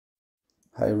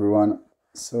Hi everyone.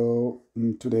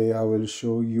 Today I will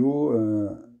show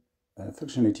you a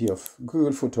functionality of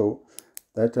Google Photo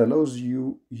that allows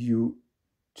you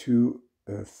to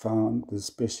find the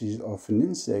species of an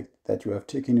insect that you have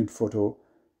taken in photo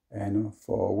and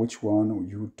for which one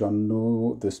you don't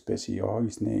know the species or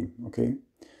his name. Okay,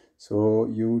 so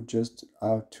you just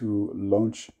have to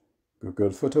launch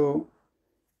Google Photo.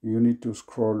 You need to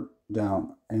scroll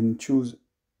down and choose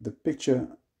the picture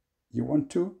you want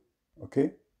to.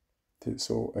 Okay,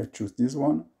 so I choose this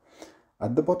one.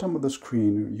 At the bottom of the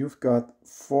screen, you've got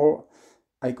four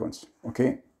icons.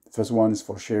 Okay, the first one is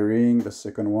for sharing, the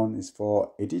second one is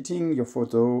for editing your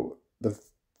photo, the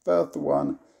third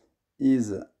one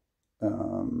is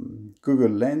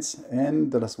Google Lens,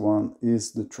 and the last one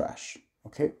is the trash.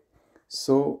 Okay,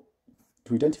 so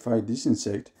to identify this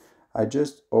insect, I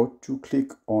just ought to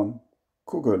click on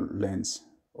Google Lens.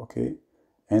 Okay,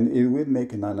 and it will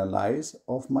make an analysis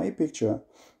of my picture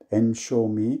and show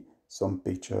me some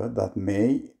picture that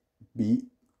may be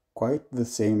quite the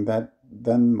same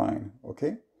than mine.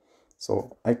 Okay,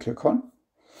 so I click on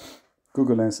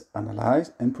Google Lens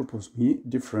Analyze and propose me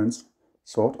different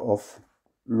sort of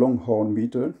longhorn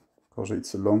beetle, because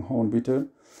it's a longhorn beetle,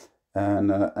 and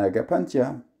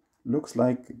Agapantia looks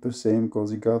like the same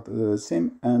because it got the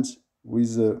same ants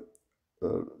with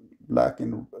uh, black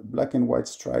and white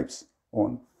stripes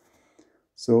on.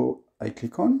 So I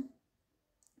click on.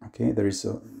 Okay,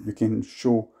 you can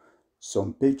show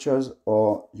some pictures,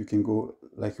 or you can go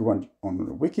like you want on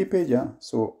Wikipedia.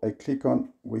 So I click on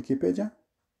Wikipedia.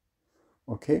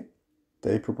 Okay,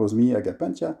 they propose me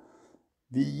Agapantia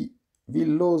the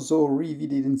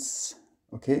Villosaurividens.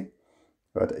 Okay,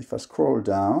 but if I scroll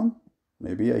down,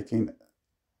 maybe I can.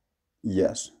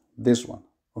 Yes, this one.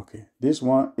 Okay, this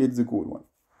one is the good one.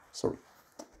 Sorry,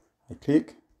 I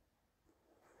click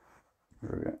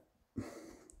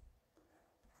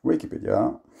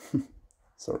Wikipedia.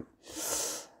 Sorry,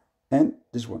 and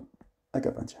this one,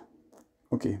 Agapantia.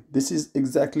 Okay, this is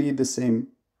exactly the same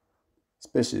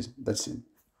species. That's it.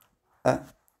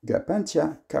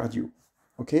 Agapantia cardio.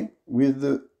 Okay, with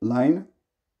the line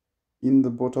in the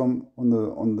bottom on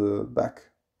the back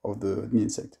of the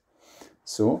insect.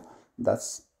 So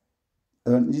that's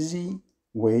an easy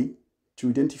way to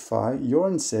identify your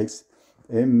insects,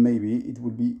 and maybe it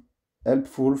will be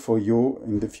helpful for you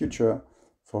in the future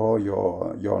for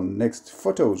your next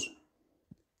photos.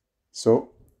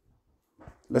 So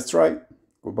let's try.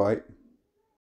 Goodbye.